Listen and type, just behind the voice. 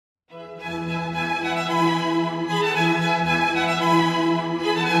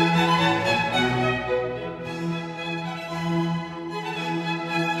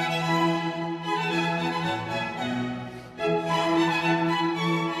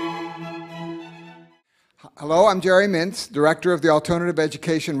Hello, I'm Jerry Mintz, Director of the Alternative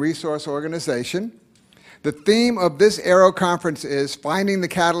Education Resource Organization. The theme of this AERO conference is Finding the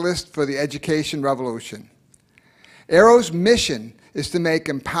Catalyst for the Education Revolution. AERO's mission is to make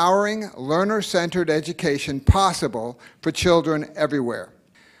empowering, learner-centered education possible for children everywhere.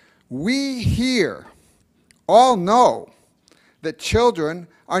 We here all know that children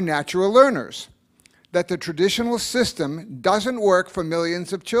are natural learners, that the traditional system doesn't work for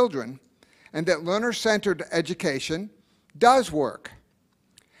millions of children, and that learner-centered education does work.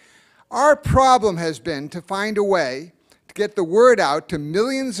 Our problem has been to find a way to get the word out to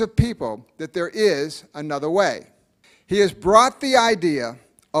millions of people that there is another way. He has brought the idea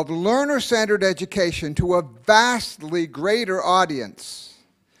of learner-centered education to a vastly greater audience.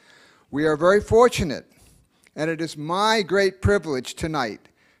 We are very fortunate, and it is my great privilege tonight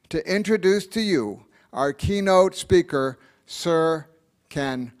to introduce to you our keynote speaker, Sir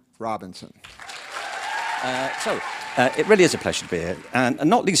Ken Robinson. It really is a pleasure to be here, and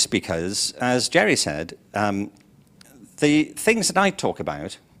not least because, as Jerry said, the things that I talk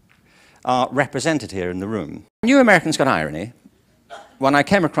about are represented here in the room. I knew Americans got irony when I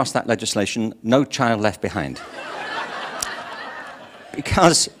came across that legislation, No Child Left Behind.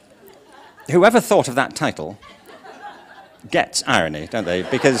 Because whoever thought of that title gets irony, don't they?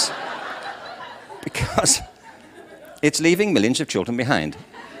 Because it's leaving millions of children behind.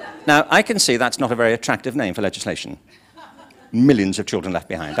 Now, I can see that's not a very attractive name for legislation. Millions of children left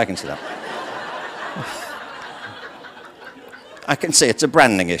behind, I can see that. I can see it's a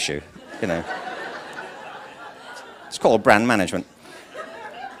branding issue, you know. It's called brand management.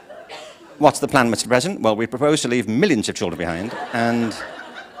 What's the plan, Mr. President? Well, we propose to leave millions of children behind, and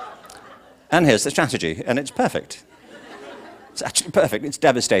here's the strategy, and it's perfect. It's actually perfect. It's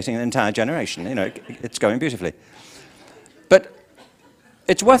devastating an entire generation. You know, it's going beautifully. But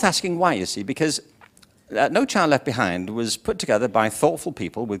it's worth asking why, you see, because No Child Left Behind was put together by thoughtful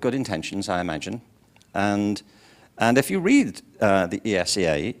people with good intentions, I imagine. And if you read the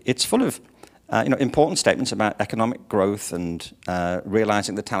ESEA, it's full of important statements about economic growth and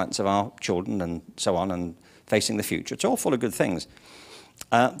realizing the talents of our children and so on, and facing the future. It's all full of good things.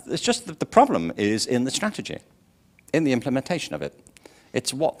 It's just that the problem is in the strategy, in the implementation of it.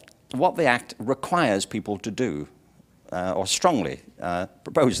 It's what the Act requires people to do, or strongly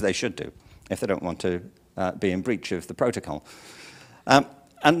propose they should do, if they don't want to be in breach of the protocol.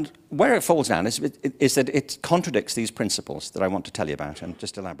 And where it falls down is that it contradicts these principles that I want to tell you about and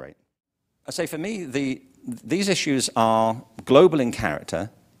just elaborate. I say, for me, these issues are global in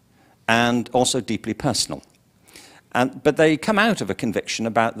character and also deeply personal. But they come out of a conviction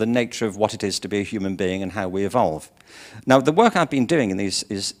about the nature of what it is to be a human being and how we evolve. Now, the work I've been doing in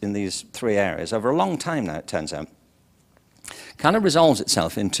these three areas over a long time now, it turns out, kind of resolves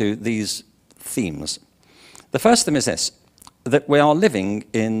itself into these themes. The first theme is this, that we are living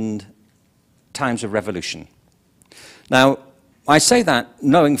in times of revolution. Now, I say that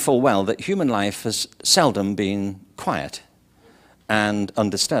knowing full well that human life has seldom been quiet and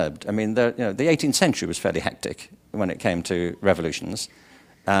undisturbed. I mean, the 18th century was fairly hectic when it came to revolutions.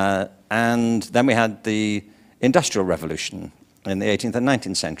 And then we had the Industrial Revolution in the 18th and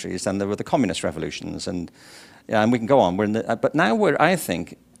 19th centuries. Then there were the communist revolutions, and we can go on. But now I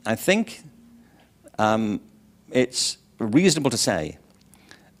think it's reasonable to say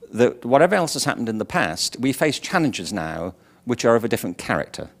that whatever else has happened in the past, we face challenges now which are of a different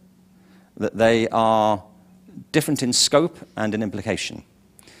character, that they are different in scope and in implication.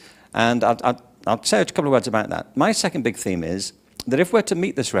 And I'll say a couple of words about that. My second big theme is that if we're to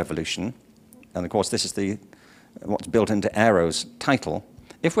meet this revolution, and of course this is what's built into AERO's title,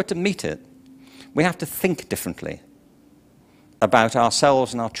 if we're to meet it, we have to think differently about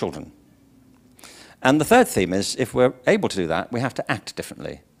ourselves and our children. And the third theme is, if we're able to do that, we have to act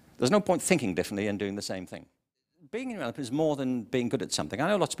differently. There's no point thinking differently and doing the same thing. Being in your element is more than being good at something. I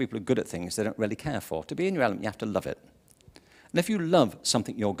know lots of people are good at things they don't really care for. To be in your element, you have to love it. And if you love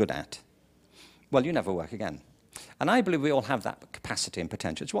something you're good at, well, you never work again. And I believe we all have that capacity and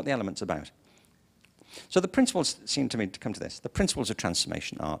potential. It's what the element's about. So the principles seem to me to come to this. The principles of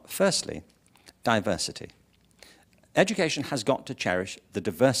transformation are, firstly, diversity. Education has got to cherish the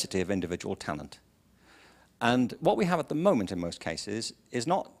diversity of individual talent. And what we have at the moment in most cases is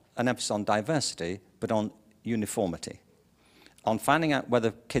not an emphasis on diversity, but on uniformity, on finding out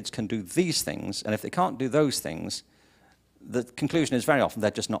whether kids can do these things, and if they can't do those things, the conclusion is very often they're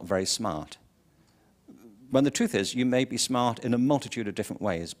just not very smart. When the truth is, you may be smart in a multitude of different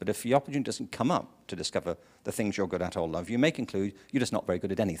ways, but if the opportunity doesn't come up to discover the things you're good at or love, you may conclude you're just not very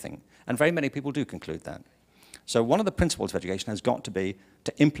good at anything. And very many people do conclude that. So one of the principles of education has got to be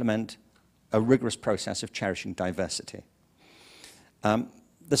to implement a rigorous process of cherishing diversity.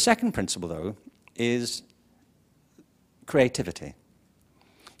 The second principle, though, is creativity.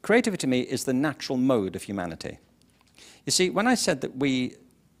 Creativity, to me, is the natural mode of humanity. You see, when I said that we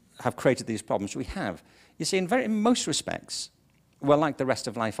have created these problems, we have. You see, in most respects, we're like the rest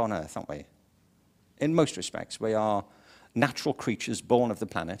of life on Earth, aren't we? In most respects, we are natural creatures born of the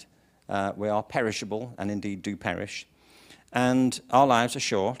planet. We are perishable, and indeed do perish. And our lives are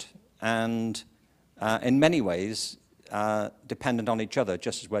short, and in many ways, dependent on each other,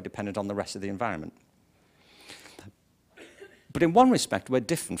 just as we're dependent on the rest of the environment. But in one respect, we're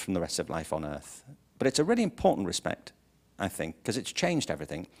different from the rest of life on Earth. But it's a really important respect, I think, because it's changed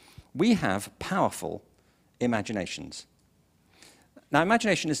everything. We have powerful imaginations. Now,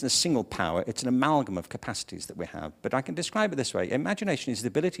 imagination isn't a single power, it's an amalgam of capacities that we have. But I can describe it this way. Imagination is the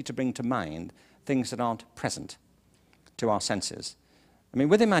ability to bring to mind things that aren't present to our senses. I mean,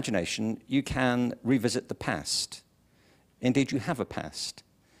 with imagination, you can revisit the past. Indeed, you have a past.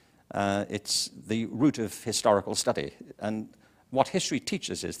 It's the root of historical study. And what history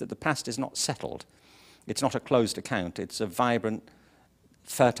teaches is that the past is not settled. It's not a closed account. It's a vibrant,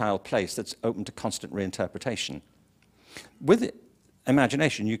 fertile place that's open to constant reinterpretation. With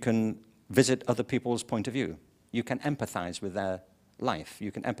imagination, you can visit other people's point of view. You can empathize with their life.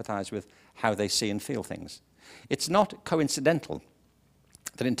 You can empathize with how they see and feel things. It's not coincidental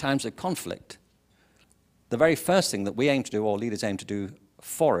that in times of conflict, the very first thing that we aim to do, or leaders aim to do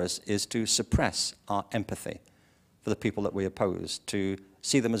for us, is to suppress our empathy for the people that we oppose, to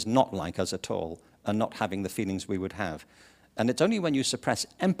see them as not like us at all, and not having the feelings we would have. And it's only when you suppress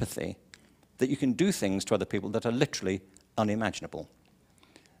empathy that you can do things to other people that are literally unimaginable.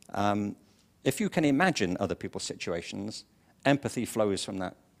 If you can imagine other people's situations, empathy flows from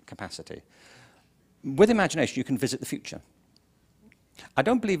that capacity. With imagination, you can visit the future. I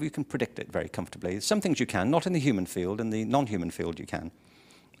don't believe you can predict it very comfortably. Some things you can, not in the human field. In the non-human field you can,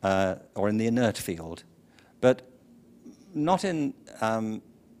 or in the inert field. But not in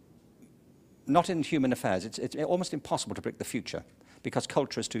human affairs. It's almost impossible to predict the future because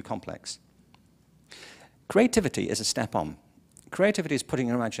culture is too complex. Creativity is a step on. Creativity is putting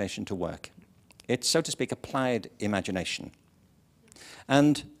your imagination to work. It's, so to speak, applied imagination.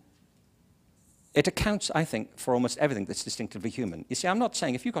 And it accounts, I think, for almost everything that's distinctively human. You see, I'm not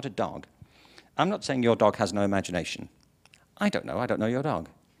saying if you've got a dog, I'm not saying your dog has no imagination. I don't know your dog.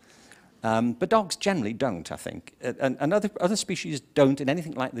 But dogs generally don't, I think. And other species don't in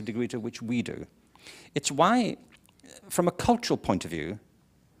anything like the degree to which we do. It's why, from a cultural point of view,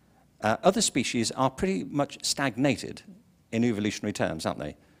 other species are pretty much stagnated in evolutionary terms, aren't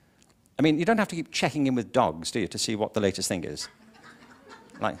they? I mean, you don't have to keep checking in with dogs, do you, to see what the latest thing is?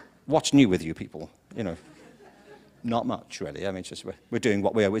 Like, what's new with you people? You know, not much, really. I mean, it's just we're doing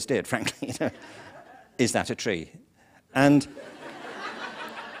what we always did, frankly. You know? Is that a tree? And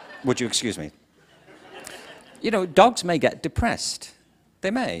would you excuse me? You know, dogs may get depressed.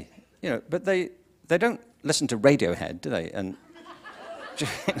 They may, you know, but they don't listen to Radiohead, do they? And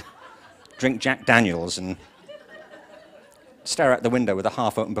drink Jack Daniels and stare out the window with a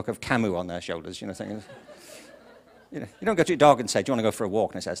half-open book of Camus on their shoulders, you know, thinking, you know, you don't go to your dog and say, do you want to go for a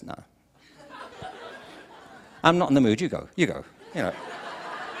walk? And it says, no. I'm not in the mood, you go, you know.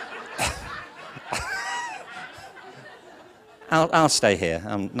 I'll stay here,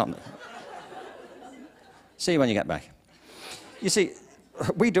 I'm not. See you when you get back. You see,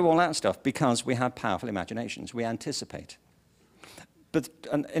 we do all that stuff because we have powerful imaginations, we anticipate. But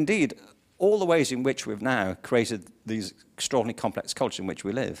and indeed, all the ways in which we've now created these extraordinarily complex cultures in which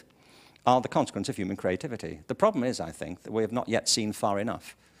we live are the consequence of human creativity. The problem is, I think, that we have not yet seen far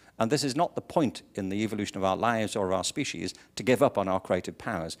enough. And this is not the point in the evolution of our lives or of our species to give up on our creative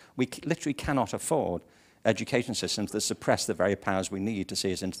powers. We literally cannot afford education systems that suppress the very powers we need to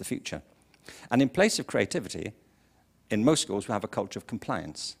see us into the future. And in place of creativity, in most schools we have a culture of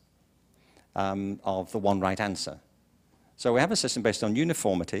compliance, of the one right answer. So we have a system based on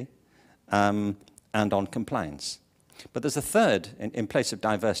uniformity, and on compliance. But there's a third, in place of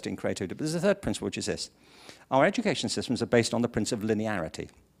diversity and creativity, but there's a third principle, which is this. Our education systems are based on the principle of linearity,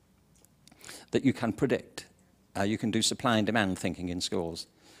 that you can predict. You can do supply and demand thinking in schools.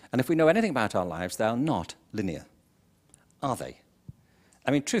 And if we know anything about our lives, they are not linear, are they?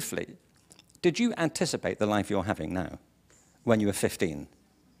 I mean, truthfully, did you anticipate the life you're having now when you were 15?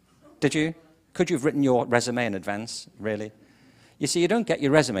 Did you? Could you have written your resume in advance, really? You see, you don't get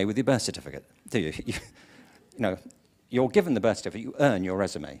your resume with your birth certificate, do you? You know, you're given the birth certificate, you earn your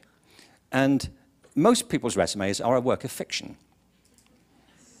resume. And most people's resumes are a work of fiction,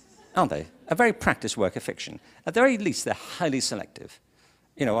 aren't they? A very practiced work of fiction. At the very least, they're highly selective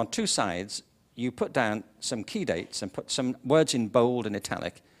you know, on two sides, you put down some key dates and put some words in bold and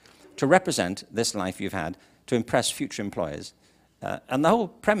italic to represent this life you've had, to impress future employers. And the whole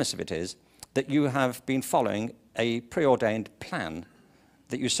premise of it is that you have been following a preordained plan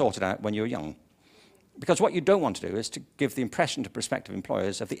that you sorted out when you were young. Because what you don't want to do is to give the impression to prospective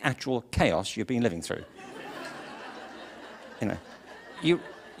employers of the actual chaos you've been living through. You know,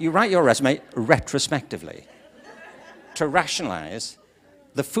 you write your resume retrospectively to rationalize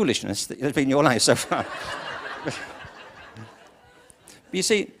the foolishness that has been your life so far. But you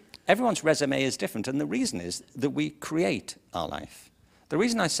see, everyone's resume is different, and the reason is that we create our life. The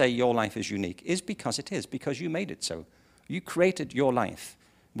reason I say your life is unique is because you made it so. You created your life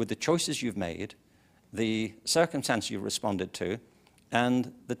with the choices you've made, the circumstances you've responded to,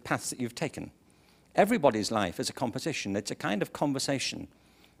 and the paths that you've taken. Everybody's life is a composition. It's a kind of conversation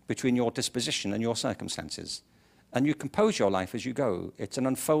between your disposition and your circumstances. And you compose your life as you go. It's an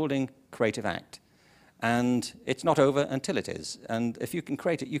unfolding creative act. And it's not over until it is. And if you can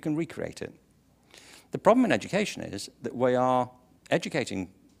create it, you can recreate it. The problem in education is that we are educating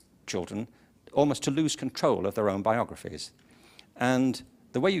children almost to lose control of their own biographies. And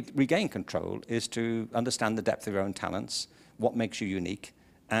the way you regain control is to understand the depth of your own talents, what makes you unique,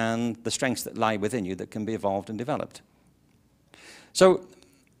 and the strengths that lie within you that can be evolved and developed. So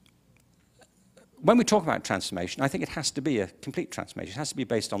when we talk about transformation, I think it has to be a complete transformation. It has to be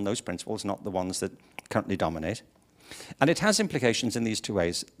based on those principles, not the ones that currently dominate. And it has implications in these two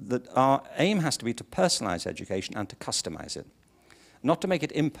ways. That our aim has to be to personalize education and to customize it, not to make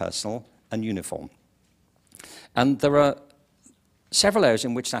it impersonal and uniform. And there are several areas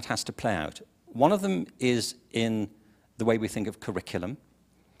in which that has to play out. One of them is in the way we think of curriculum.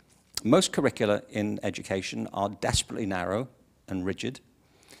 Most curricula in education are desperately narrow and rigid.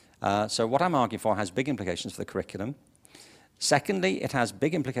 So what I'm arguing for has big implications for the curriculum. Secondly, it has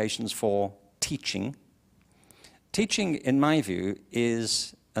big implications for teaching. Teaching, in my view,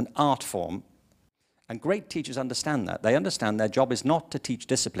 is an art form, and great teachers understand that. They understand their job is not to teach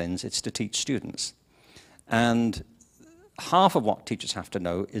disciplines, it's to teach students. And half of what teachers have to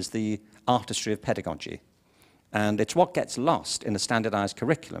know is the artistry of pedagogy. And it's what gets lost in a standardized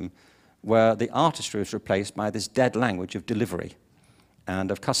curriculum where the artistry is replaced by this dead language of delivery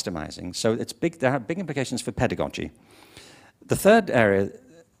and of customizing. So it's big, there are big implications for pedagogy. The third area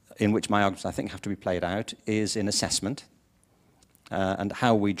in which my arguments, I think, have to be played out is in assessment and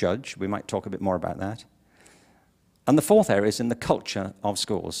how we judge. We might talk a bit more about that. And the fourth area is in the culture of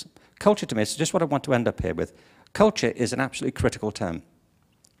schools. Culture, to me, is just what I want to end up here with. Culture is an absolutely critical term.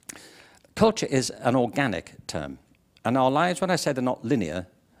 Culture is an organic term. And our lives, when I say they're not linear,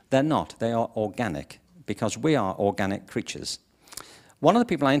 they're not. They are organic, because we are organic creatures. One of the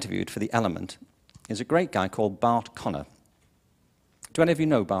people I interviewed for The Element is a great guy called Bart Conner. Do any of you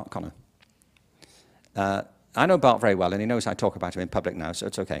know Bart Conner? I know Bart very well, and he knows I talk about him in public now, so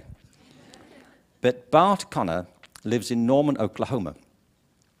it's okay. But Bart Conner lives in Norman, Oklahoma.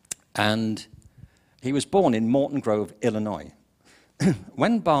 And he was born in Morton Grove, Illinois.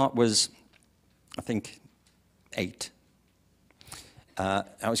 When Bart was, I think, 8,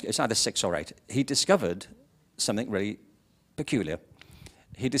 it's either 6 or 8, he discovered something really peculiar.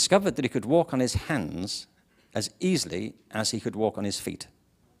 He discovered that he could walk on his hands as easily as he could walk on his feet.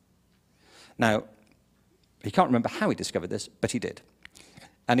 Now, he can't remember how he discovered this, but he did.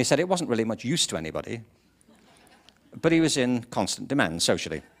 And he said it wasn't really much use to anybody, but he was in constant demand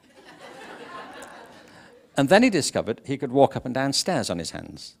socially. And then he discovered he could walk up and down stairs on his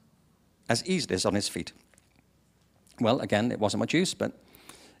hands as easily as on his feet. Well, again, it wasn't much use, but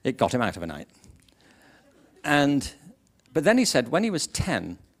it got him out of a night. But then he said when he was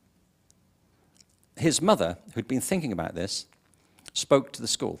 10, his mother, who'd been thinking about this, spoke to the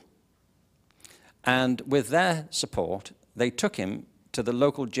school. And with their support, they took him to the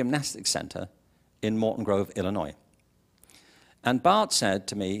local gymnastics center in Morton Grove, Illinois. And Bart said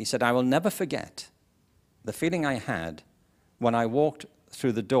to me, he said, I will never forget the feeling I had when I walked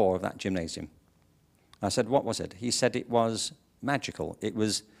through the door of that gymnasium. I said, what was it? He said it was magical. It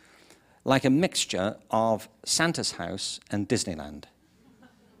was like a mixture of Santa's house and Disneyland.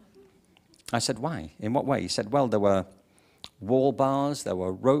 I said, why? In what way? He said, well, there were wall bars, there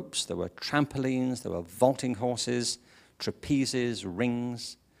were ropes, there were trampolines, there were vaulting horses, trapezes,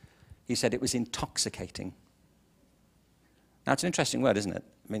 rings. He said it was intoxicating. Now, it's an interesting word, isn't it?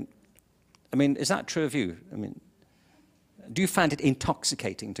 I mean, is that true of you? I mean, do you find it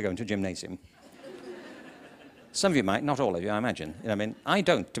intoxicating to go into a gymnasium? Some of you might, not all of you, I imagine. I mean, I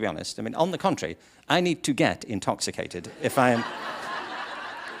don't, to be honest. I mean, on the contrary, I need to get intoxicated if I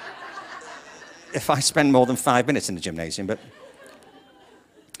spend more than 5 minutes in the gymnasium. But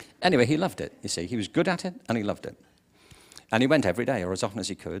Anyway, he loved it, you see. He was good at it, and he loved it. And he went every day, or as often as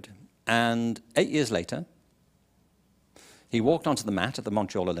he could. And 8 years later, he walked onto the mat at the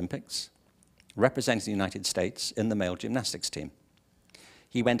Montreal Olympics, representing the United States in the male gymnastics team.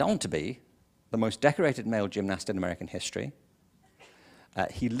 He went on to be the most decorated male gymnast in American history.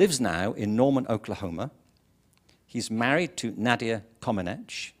 He lives now in Norman, Oklahoma. He's married to Nadia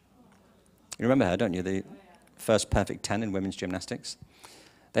Comaneci. You remember her, don't you? The first perfect 10 in women's gymnastics.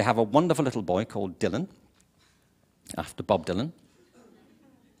 They have a wonderful little boy called Dylan, after Bob Dylan.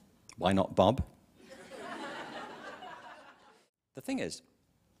 Why not Bob? The thing is,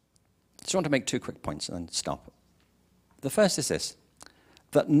 I just want to make 2 quick points and then stop. The first is this,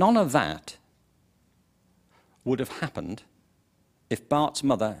 that none of that would have happened if Bart's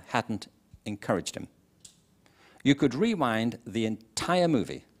mother hadn't encouraged him. You could rewind the entire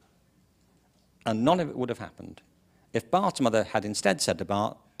movie, and none of it would have happened if Bart's mother had instead said to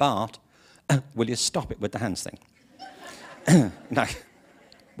Bart, will you stop it with the hands thing? No,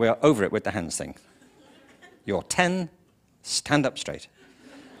 we are over it with the hands thing. You're 10, stand up straight,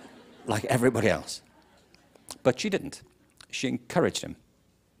 like everybody else. But she didn't. She encouraged him.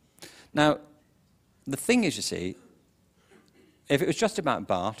 Now, the thing is, you see, if it was just about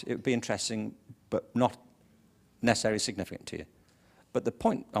Bart, it would be interesting, but not necessarily significant to you. But the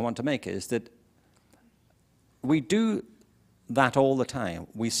point I want to make is that we do that all the time.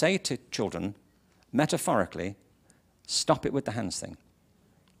 We say to children, metaphorically, stop it with the hands thing.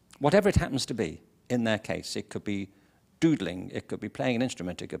 Whatever it happens to be, in their case, it could be doodling, it could be playing an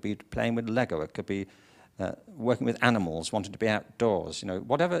instrument, it could be playing with Lego, it could be working with animals, wanting to be outdoors, you know,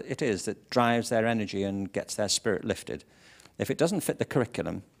 whatever it is that drives their energy and gets their spirit lifted. If it doesn't fit the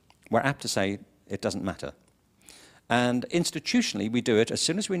curriculum, we're apt to say it doesn't matter. And institutionally, we do it as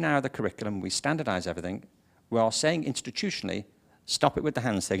soon as we narrow the curriculum, we standardize everything, we are saying institutionally, stop it with the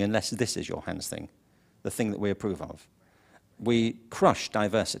hands thing unless this is your hands thing, the thing that we approve of. We crush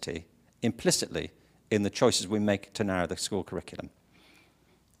diversity implicitly in the choices we make to narrow the school curriculum.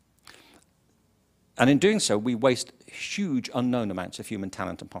 And in doing so, we waste huge unknown amounts of human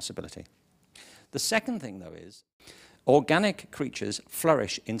talent and possibility. The second thing, though, is organic creatures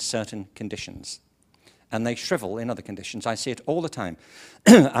flourish in certain conditions, and they shrivel in other conditions. I see it all the time.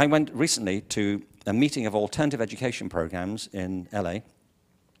 I went recently to a meeting of alternative education programs in LA.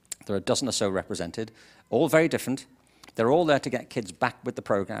 There are a dozen or so represented, all very different. They're all there to get kids back with the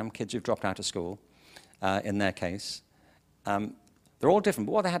program, kids who've dropped out of school, in their case. They're all different,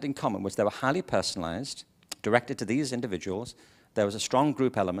 but what they had in common was they were highly personalized, directed to these individuals. There was a strong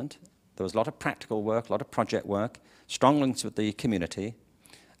group element. There was a lot of practical work, a lot of project work, strong links with the community,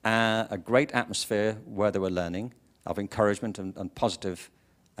 a great atmosphere where they were learning, of encouragement and positive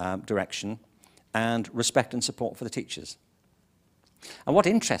direction, and respect and support for the teachers. And what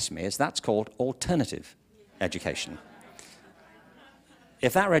interests me is that's called alternative education.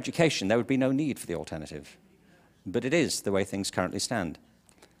 If that were education, there would be no need for the alternative. But it is the way things currently stand.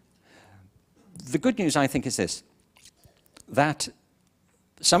 The good news, I think, is this, that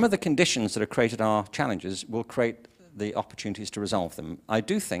some of the conditions that have created our challenges will create the opportunities to resolve them. I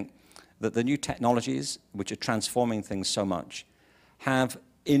do think that the new technologies, which are transforming things so much, have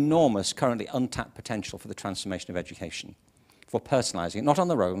enormous, currently untapped potential for the transformation of education, for personalizing it, not on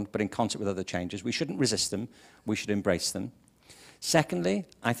their own, but in concert with other changes. We shouldn't resist them. We should embrace them. Secondly,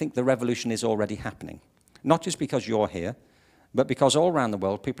 I think the revolution is already happening. Not just because you're here, but because all around the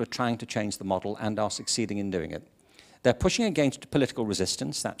world people are trying to change the model and are succeeding in doing it. They're pushing against political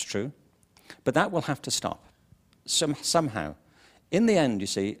resistance, that's true, but that will have to stop somehow. In the end, you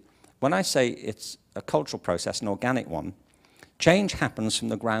see, when I say it's a cultural process, an organic one, change happens from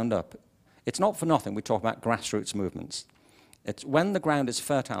the ground up. It's not for nothing we talk about grassroots movements. It's when the ground is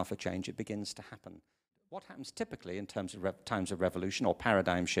fertile for change, it begins to happen. What happens typically in terms of times of revolution or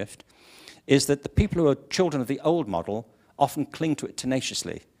paradigm shift is that the people who are children of the old model often cling to it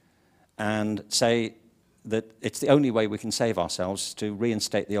tenaciously and say that it's the only way we can save ourselves to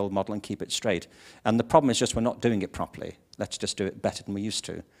reinstate the old model and keep it straight. And the problem is just we're not doing it properly. Let's just do it better than we used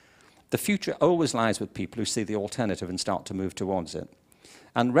to. The future always lies with people who see the alternative and start to move towards it.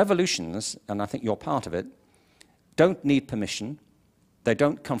 And revolutions, and I think you're part of it, don't need permission. They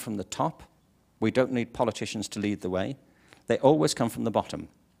don't come from the top. We don't need politicians to lead the way. They always come from the bottom.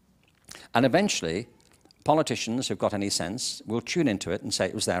 And eventually, politicians who've got any sense will tune into it and say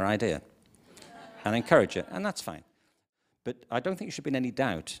it was their idea and encourage it, and that's fine. But I don't think you should be in any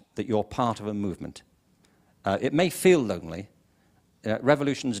doubt that you're part of a movement. It may feel lonely.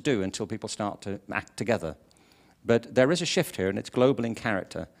 Revolutions do until people start to act together. But there is a shift here, and it's global in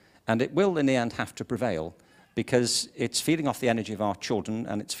character. And it will, in the end, have to prevail. because it's feeding off the energy of our children,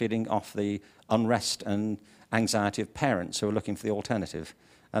 and it's feeding off the unrest and anxiety of parents who are looking for the alternative.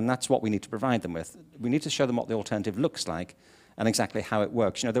 And that's what we need to provide them with. We need to show them what the alternative looks like and exactly how it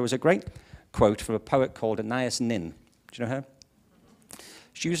works. You know, there was a great quote from a poet called Anais Nin. Do you know her?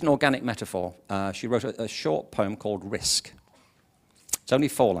 She used an organic metaphor. She wrote a short poem called Risk. It's only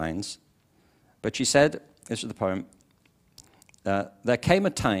 4 lines. But she said, this is the poem, there came a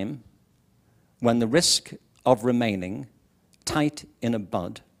time when the risk of remaining tight in a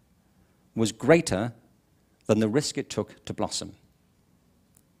bud was greater than the risk it took to blossom.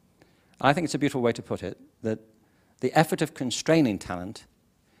 I think it's a beautiful way to put it, that the effort of constraining talent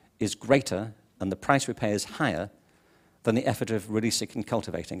is greater and the price we pay is higher than the effort of releasing and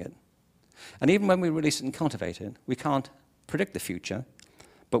cultivating it. And even when we release it and cultivate it, we can't predict the future,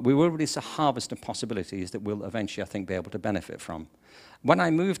 but we will release a harvest of possibilities that we'll eventually, I think, be able to benefit from. When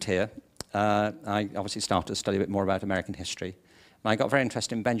I moved here, I obviously started to study a bit more about American history. And I got very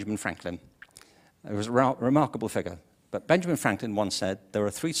interested in Benjamin Franklin. He was a remarkable figure. But Benjamin Franklin once said, there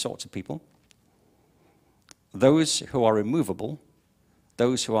are 3 sorts of people: those who are immovable,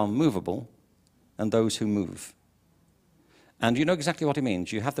 those who are movable, and those who move. And you know exactly what he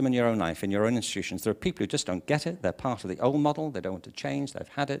means. You have them in your own life, in your own institutions. There are people who just don't get it. They're part of the old model. They don't want to change. They've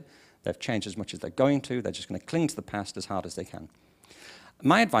had it. They've changed as much as they're going to. They're just going to cling to the past as hard as they can.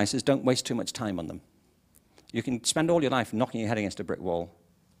 My advice is don't waste too much time on them. You can spend all your life knocking your head against a brick wall.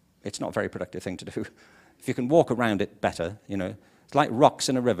 It's not a very productive thing to do. If you can walk around it better, you know, it's like rocks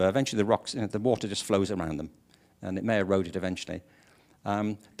in a river. Eventually the rocks, the water just flows around them, and it may erode it eventually.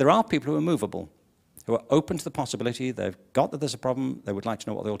 There are people who are movable, who are open to the possibility. They've got that there's a problem. They would like to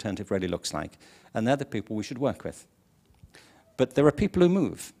know what the alternative really looks like. And they're the people we should work with. But there are people who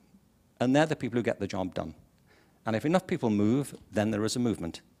move, and they're the people who get the job done. And if enough people move, then there is a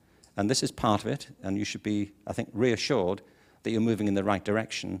movement. And this is part of it, and you should be, I think, reassured that you're moving in the right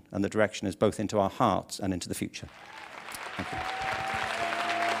direction, and the direction is both into our hearts and into the future. Thank you.